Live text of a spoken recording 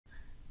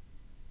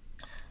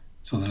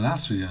So the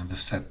last video in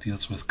this set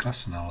deals with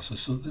cluster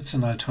analysis. So it's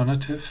an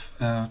alternative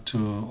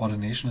to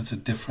ordination. It's a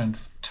different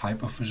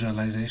type of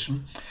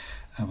visualization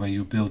where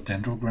you build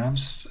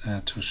dendrograms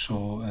to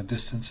show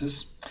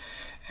distances.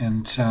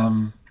 And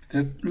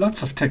there are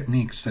lots of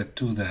techniques that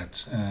do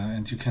that,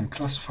 and you can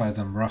classify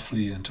them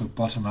roughly into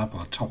bottom-up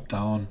or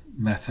top-down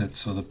methods.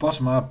 So the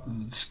bottom-up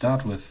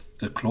start with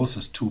the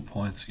closest 2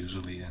 points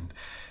usually and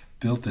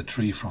build the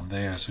tree from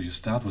there. So you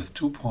start with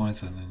 2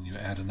 points and then you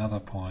add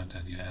another point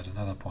and you add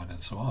another point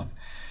and so on.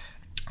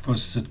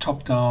 Versus the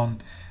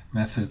top-down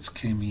methods,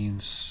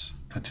 k-means,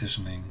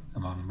 partitioning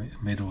among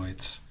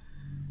midweights,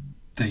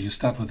 there you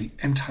start with the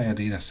entire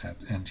data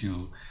set and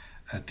you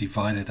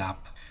divide it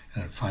up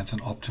and it finds an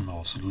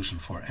optimal solution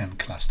for n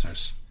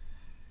clusters.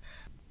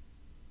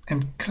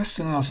 And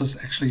cluster analysis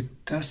actually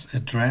does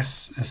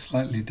address a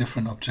slightly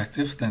different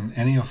objective than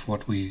any of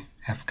what we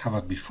have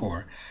covered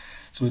before.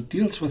 So it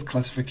deals with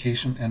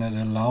classification and it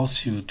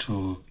allows you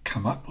to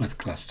come up with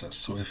clusters.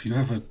 So if you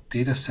have a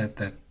data set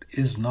that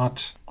is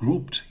not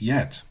grouped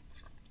yet,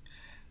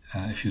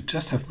 if you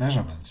just have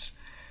measurements,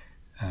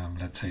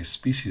 let's say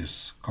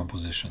species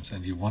compositions,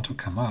 and you want to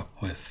come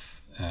up with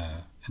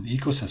an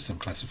ecosystem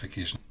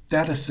classification,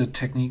 that is the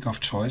technique of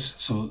choice.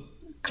 So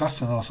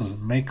cluster analysis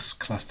makes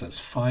clusters,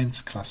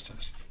 finds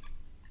clusters.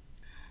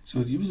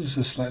 So it uses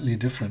a slightly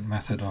different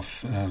method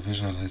of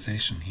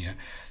visualization here.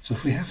 So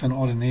if we have an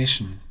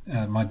ordination,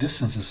 my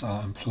distances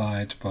are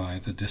implied by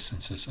the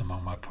distances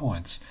among my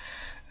points.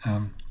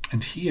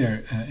 And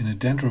here in a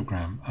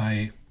dendrogram,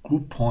 I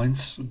group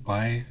points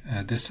by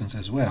distance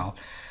as well.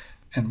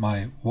 And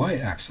my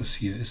y-axis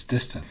here is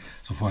distant.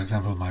 So for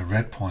example, my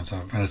red points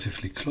are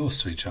relatively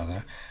close to each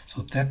other.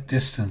 So that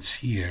distance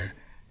here,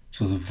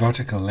 so the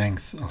vertical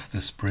length of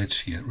this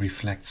bridge here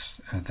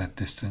reflects that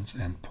distance,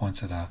 and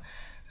points that are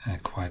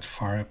quite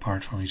far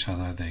apart from each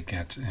other, they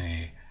get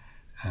a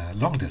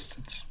long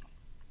distance.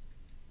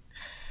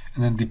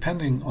 And then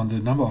depending on the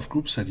number of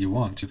groups that you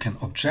want, you can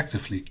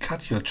objectively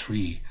cut your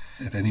tree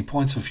at any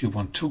point. So if you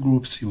want 2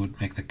 groups, you would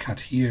make the cut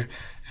here.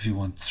 If you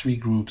want 3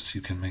 groups,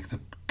 you can make the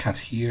cut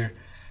here.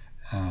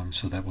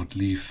 So that would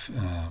leave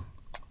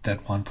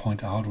that one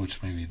point out,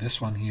 which may be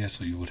this one here.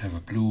 So you would have a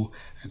blue,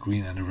 a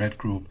green, and a red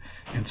group,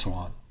 and so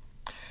on.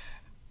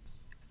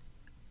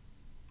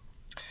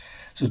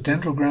 So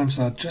dendrograms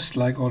are just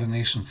like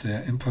ordinations. They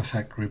are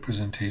imperfect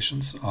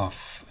representations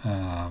of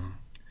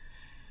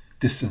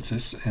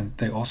distances, and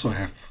they also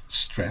have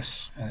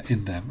stress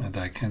in them. And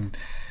I can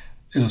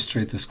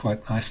illustrate this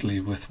quite nicely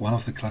with one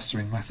of the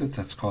clustering methods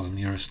that's called a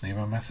nearest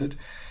neighbor method.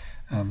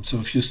 So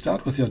if you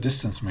start with your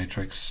distance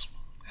matrix,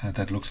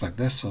 that looks like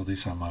this. So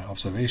these are my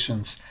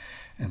observations,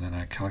 and then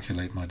I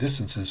calculate my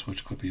distances,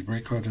 which could be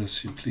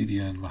Braykertus,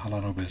 Euclidean,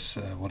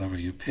 Mahalanobis, whatever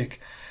you pick.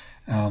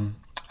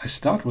 I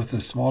start with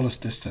the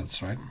smallest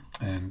distance, right?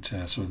 And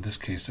so in this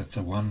case, that's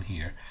a 1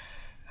 here.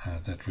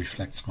 That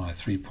reflects my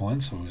 3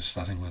 points. So we're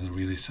starting with a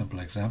really simple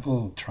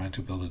example, trying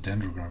to build a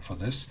dendrogram for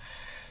this.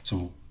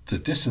 So the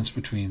distance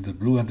between the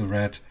blue and the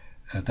red,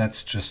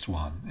 that's just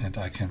 1. And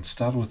I can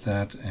start with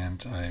that,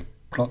 and I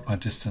plot my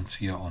distance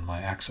here on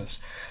my axis.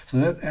 So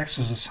that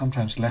axis is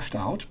sometimes left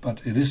out,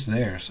 but it is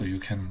there, so you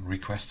can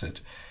request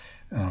it.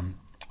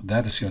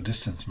 That is your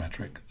distance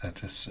metric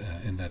that is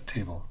in that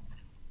table.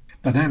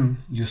 But then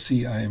you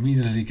see I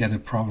immediately get a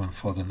problem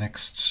for the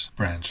next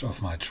branch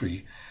of my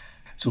tree.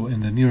 So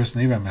in the nearest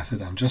neighbor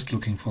method, I'm just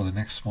looking for the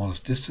next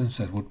smallest distance.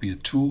 That would be a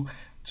 2.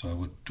 So I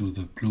would do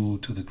the blue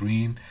to the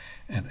green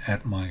and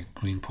add my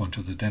green point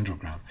to the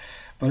dendrogram.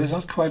 But it's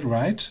not quite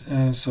right.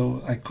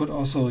 So I could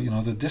also,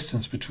 the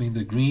distance between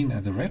the green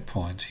and the red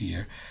point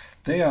here,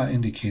 they are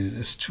indicated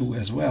as 2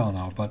 as well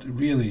now, but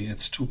really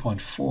it's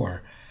 2.4.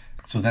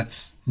 So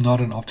that's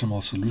not an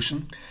optimal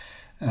solution.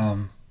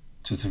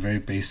 So it's a very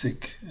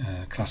basic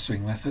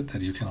clustering method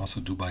that you can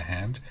also do by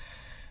hand.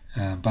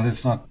 But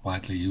it's not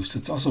widely used.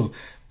 It's also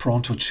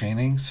prone to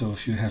chaining. So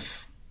if you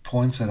have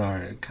points that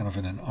are kind of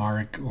in an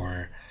arc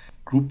or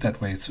grouped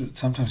that way, so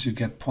sometimes you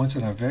get points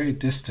that are very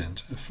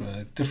distant,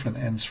 different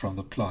ends from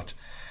the plot,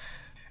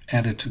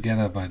 added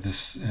together by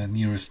this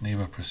nearest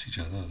neighbor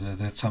procedure.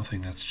 That's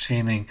something that's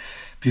chaining.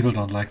 People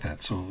don't like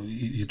that. So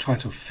you try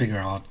to figure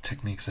out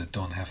techniques that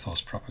don't have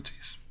those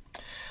properties.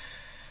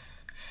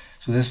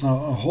 So there's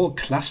now a whole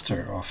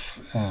cluster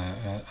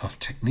of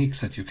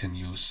techniques that you can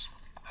use.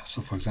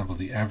 So for example,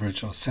 the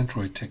average or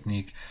centroid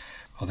technique,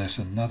 or there's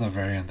another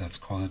variant that's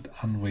called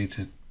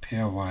unweighted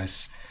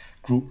pairwise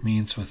group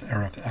means with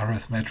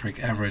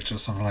arithmetic average or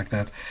something like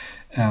that.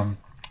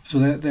 So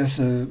there's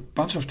a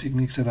bunch of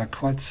techniques that are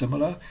quite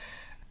similar.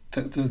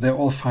 They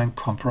all find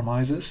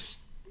compromises.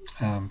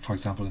 For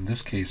example, in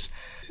this case,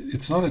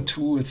 it's not a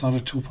 2, it's not a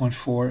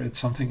 2.4, it's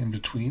something in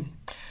between.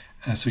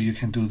 So you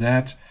can do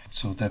that.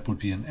 So that would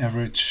be an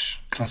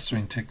average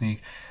clustering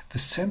technique. The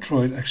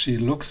centroid actually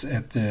looks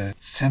at the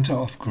center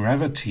of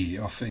gravity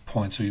of a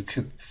point. So you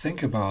could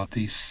think about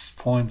these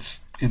points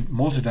in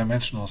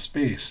multidimensional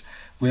space.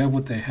 Where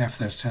would they have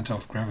their center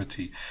of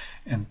gravity?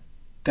 And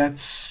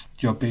that's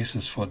your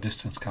basis for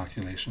distance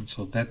calculation.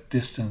 So that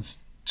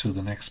distance to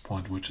the next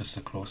point, which is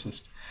the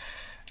closest.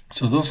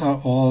 So those are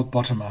all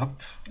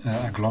bottom-up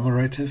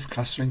agglomerative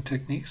clustering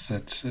techniques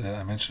that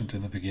I mentioned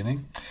in the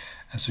beginning.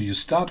 So you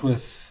start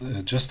with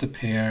just a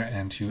pair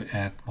and you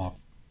add more.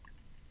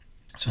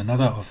 So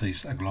another of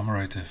these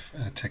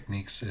agglomerative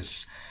techniques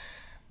is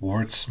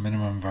Ward's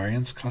minimum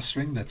variance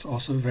clustering. That's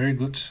also a very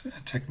good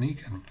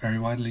technique and very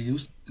widely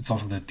used. It's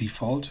often the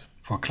default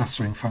for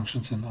clustering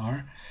functions in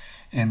R.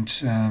 And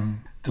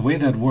the way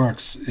that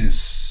works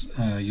is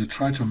you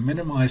try to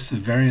minimize the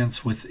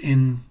variance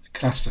within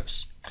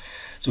clusters.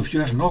 So if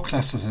you have no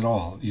clusters at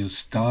all, you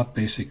start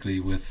basically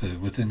with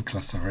within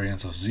cluster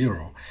variance of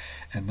 0.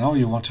 And now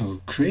you want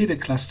to create a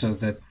cluster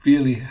that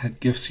really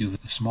gives you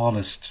the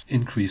smallest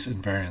increase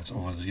in variance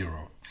over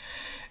 0.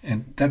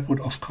 And that would,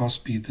 of course,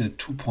 be the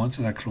 2 points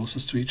that are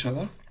closest to each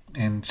other.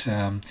 And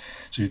so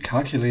you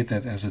calculate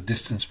that as a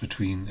distance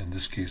between, in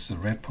this case, the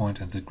red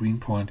point and the green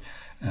point.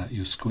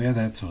 You square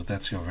that, so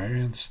that's your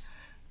variance.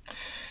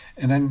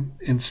 And then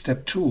in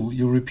step 2,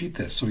 you repeat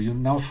this. So you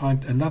now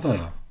find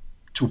another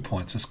 2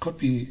 points. This could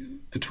be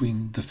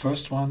between the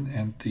first one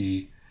and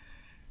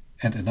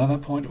another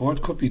point, or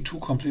it could be 2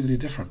 completely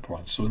different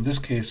points. So in this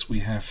case,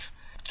 we have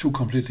 2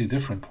 completely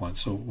different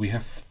points. So we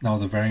have now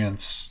the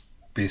variance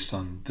based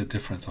on the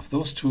difference of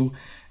those 2,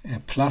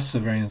 plus the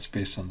variance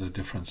based on the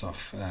difference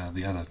of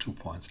the other 2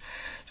 points.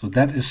 So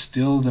that is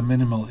still the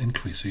minimal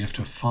increase. So you have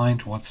to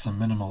find what's the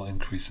minimal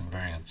increase in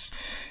variance.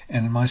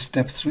 And in my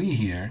step 3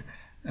 here,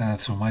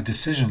 so my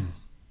decision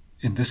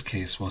in this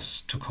case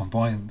was to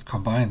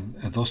combine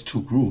those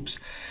 2 groups.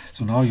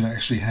 So now you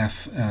actually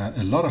have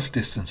a lot of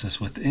distances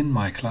within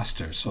my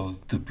cluster. So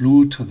the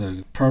blue to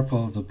the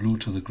purple, the blue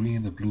to the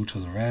green, the blue to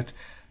the red,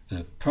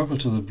 the purple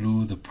to the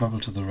blue, the purple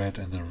to the red,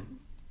 and the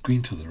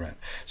green to the red.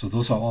 So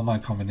those are all my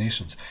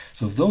combinations.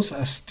 So if those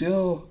are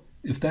still,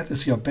 if that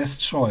is your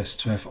best choice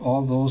to have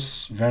all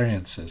those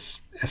variances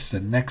as the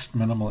next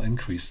minimal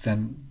increase,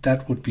 then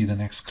that would be the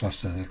next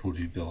cluster that would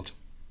be built.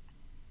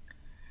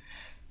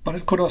 But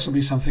it could also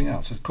be something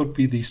else. It could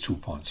be these 2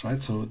 points,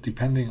 right? So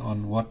depending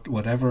on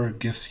whatever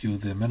gives you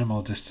the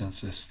minimal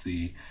distance is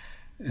the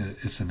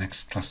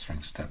next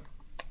clustering step.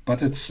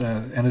 But it's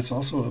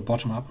also a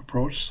bottom-up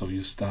approach. So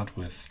you start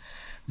with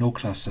no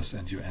clusters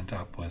and you end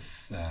up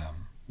with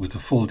a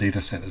full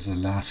data set as a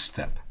last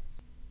step.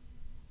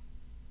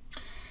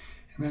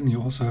 And then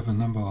you also have a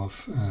number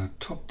of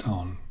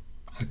top-down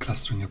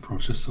clustering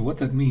approaches. So what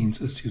that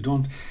means is you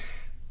don't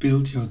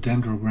build your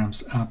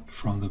dendrograms up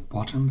from the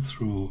bottom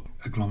through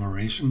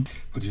agglomeration,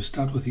 but you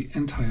start with the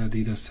entire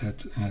data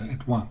set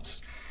at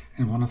once.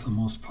 And one of the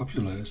most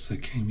popular is the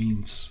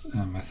k-means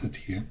method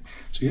here.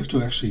 So you have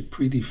to actually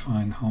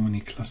predefine how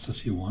many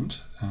clusters you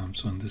want.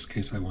 So in this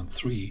case, I want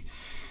 3.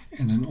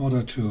 And in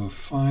order to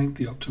find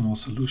the optimal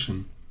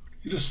solution,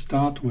 you just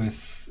start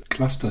with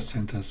cluster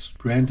centers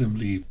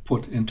randomly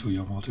put into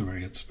your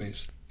multivariate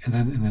space. And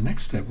then in the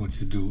next step, what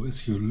you do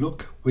is you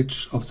look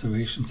which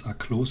observations are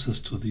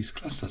closest to these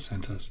cluster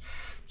centers.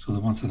 So the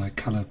ones that I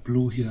colored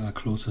blue here are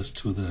closest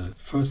to the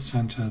first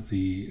center,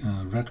 the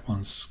red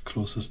ones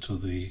closest to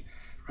the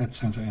red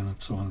center,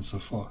 and so on and so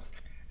forth.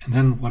 And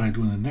then what I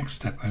do in the next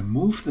step, I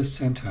move the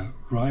center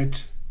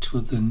right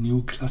to the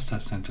new cluster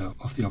center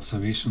of the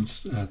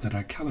observations that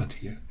I colored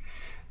here.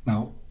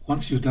 Now,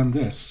 once you've done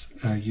this,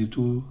 you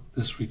do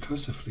this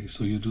recursively.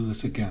 So you do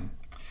this again.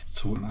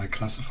 So I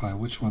classify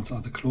which ones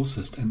are the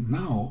closest. And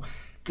now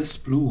this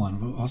blue one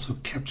will also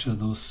capture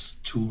those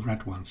 2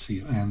 red ones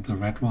here. And the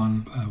red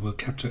one will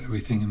capture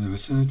everything in the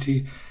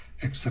vicinity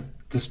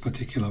except this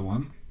particular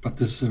one. But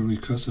this is a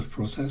recursive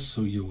process,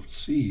 so you'll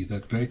see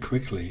that very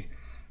quickly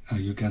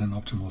you get an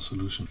optimal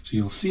solution. So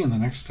you'll see in the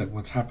next step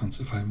what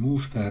happens if I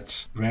move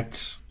that red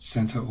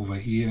center over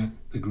here,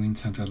 the green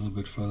center a little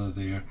bit further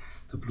there,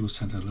 the blue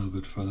center a little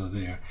bit further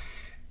there.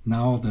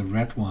 Now the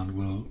red one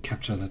will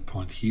capture that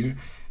point here,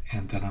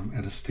 and then I'm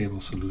at a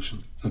stable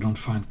solution. So I don't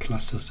find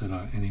clusters that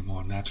are any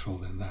more natural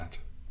than that.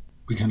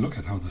 We can look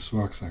at how this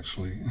works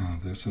actually.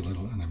 There's a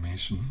little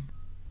animation.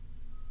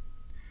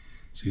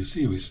 So you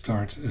see we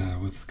start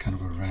with kind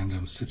of a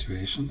random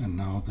situation, and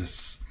now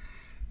this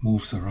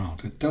moves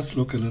around. It does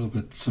look a little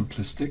bit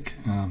simplistic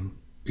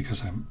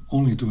because I'm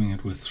only doing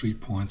it with 3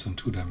 points and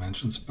 2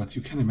 dimensions, but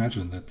you can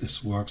imagine that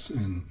this works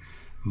in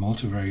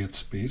multivariate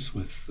space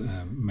with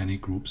many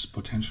groups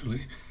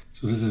potentially.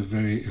 So it is a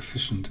very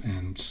efficient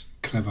and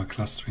clever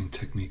clustering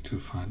technique to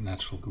find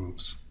natural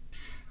groups.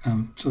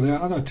 So there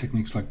are other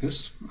techniques like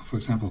this, for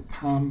example,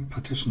 palm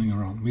partitioning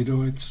around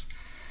middoids.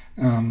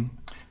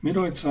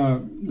 Middoids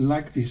are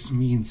like these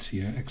means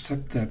here,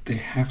 except that they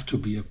have to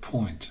be a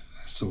point.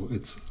 So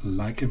it's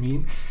like a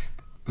mean,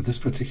 but this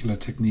particular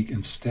technique,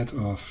 instead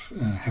of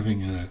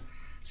having a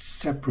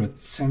separate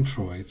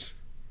centroid,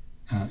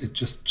 it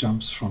just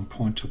jumps from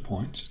point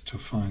to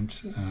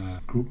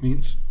find group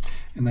means.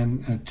 And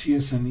then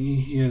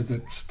t-SNE here,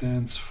 that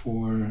stands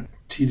for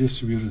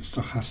t-distributed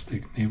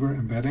stochastic neighbor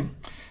embedding.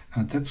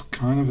 That's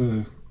kind of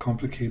a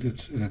complicated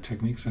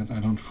technique that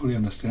I don't fully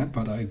understand,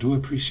 but I do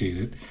appreciate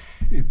it.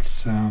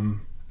 It's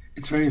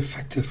very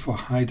effective for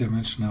high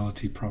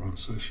dimensionality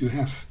problems. So if you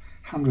have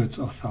hundreds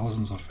or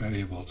thousands of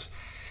variables,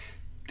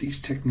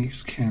 these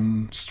techniques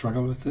can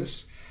struggle with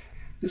this.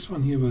 This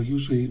one here will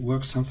usually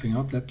work something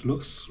out that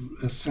looks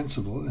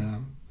sensible.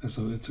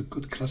 So it's a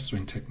good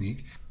clustering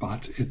technique,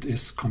 but it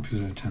is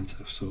computer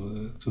intensive.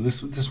 So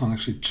this one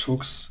actually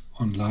chokes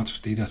on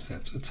large data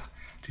sets. It's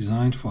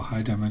designed for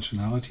high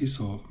dimensionality,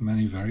 so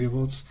many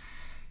variables.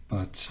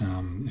 But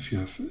if you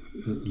have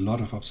a lot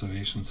of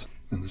observations,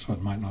 then this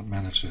one might not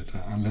manage it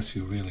unless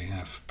you really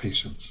have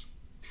patience.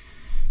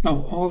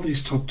 Now, all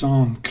these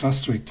top-down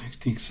clustering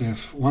techniques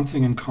have one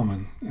thing in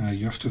common.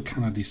 You have to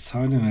kind of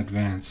decide in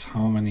advance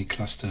how many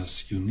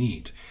clusters you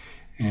need.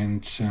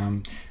 And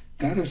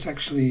that is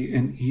actually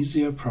an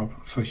easier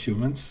problem for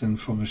humans than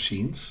for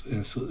machines.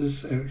 So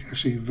it's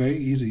actually very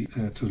easy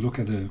to look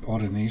at an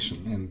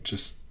ordination and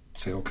just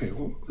say, okay,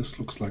 well, this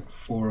looks like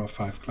 4 or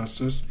 5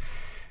 clusters,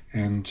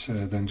 and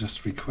then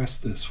just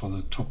request this for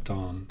the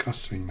top-down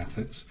clustering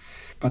methods.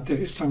 But there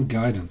is some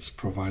guidance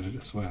provided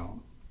as well.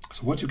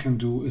 So what you can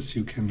do is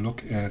you can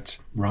look at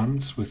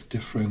runs with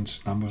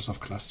different numbers of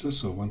clusters,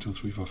 so 1, 2,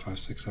 3, 4, 5,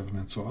 6, 7,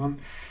 and so on.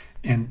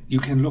 And you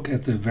can look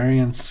at the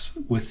variance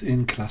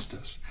within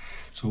clusters.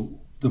 So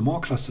the more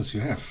clusters you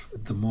have,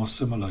 the more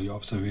similar your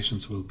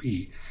observations will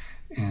be.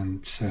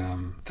 And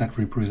that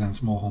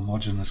represents more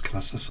homogeneous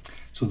clusters.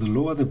 So the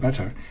lower the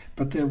better,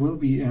 but there will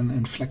be an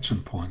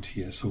inflection point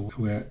here. So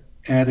where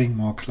adding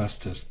more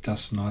clusters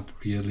does not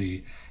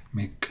really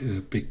make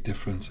a big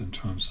difference in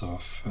terms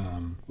of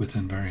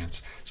within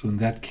variance. So in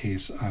that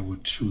case, I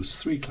would choose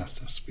 3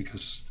 clusters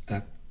because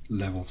that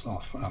levels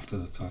off after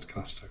the 3rd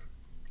cluster.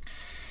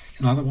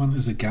 Another one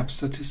is a gap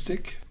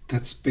statistic.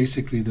 That's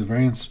basically the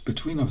variance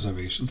between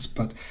observations,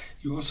 but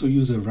you also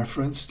use a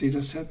reference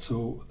data set.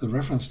 So the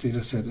reference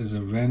data set is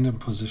a random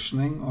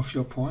positioning of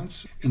your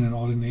points in an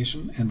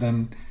ordination, and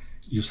then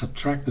you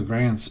subtract the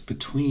variance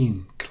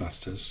between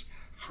clusters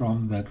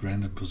from that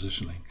random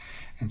positioning.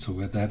 And so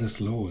where that is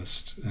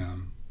lowest,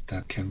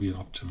 that can be an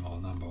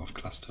optimal number of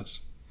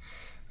clusters.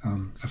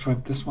 I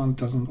find this one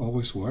doesn't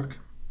always work.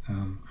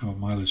 Our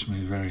mileage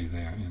may vary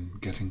there in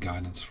getting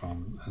guidance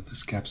from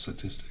this gap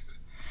statistic.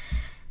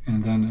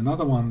 And then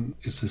another one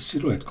is the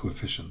silhouette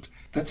coefficient.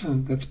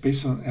 That's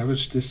based on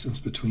average distance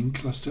between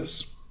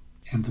clusters.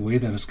 And the way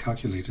that is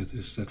calculated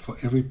is that for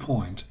every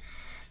point,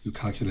 you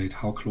calculate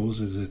how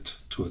close is it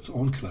to its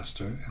own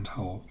cluster and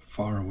how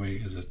far away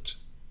is it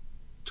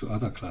to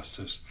other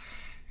clusters.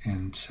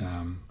 And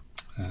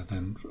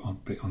then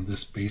on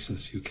this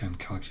basis, you can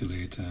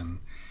calculate an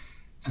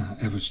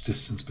average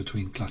distance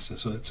between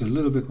clusters. So it's a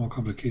little bit more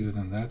complicated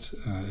than that.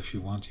 If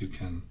you want, you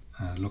can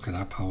look it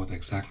up how it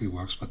exactly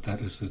works, but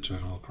that is the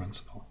general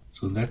principle.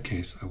 So in that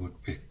case, I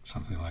would pick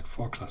something like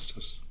 4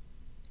 clusters.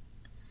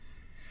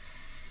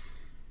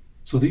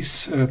 So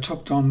these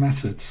top-down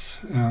methods,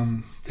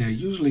 they're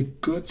usually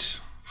good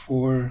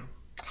for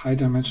high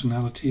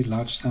dimensionality,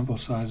 large sample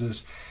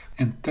sizes,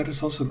 and that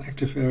is also an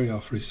active area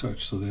of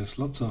research. So there's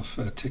lots of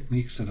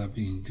techniques that are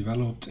being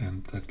developed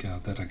and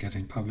that are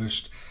getting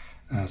published.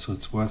 So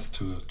it's worth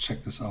to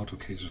check this out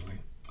occasionally.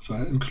 So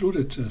I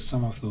included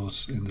some of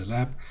those in the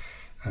lab.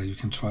 You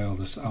can try all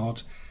this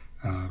out.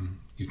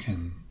 You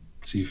can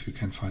see if you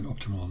can find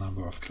optimal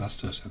number of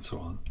clusters and so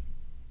on.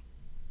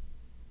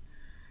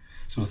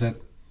 So with that,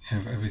 you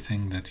have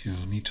everything that you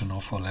need to know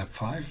for Lab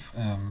 5.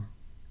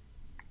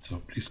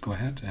 So please go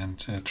ahead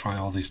and try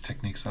all these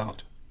techniques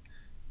out.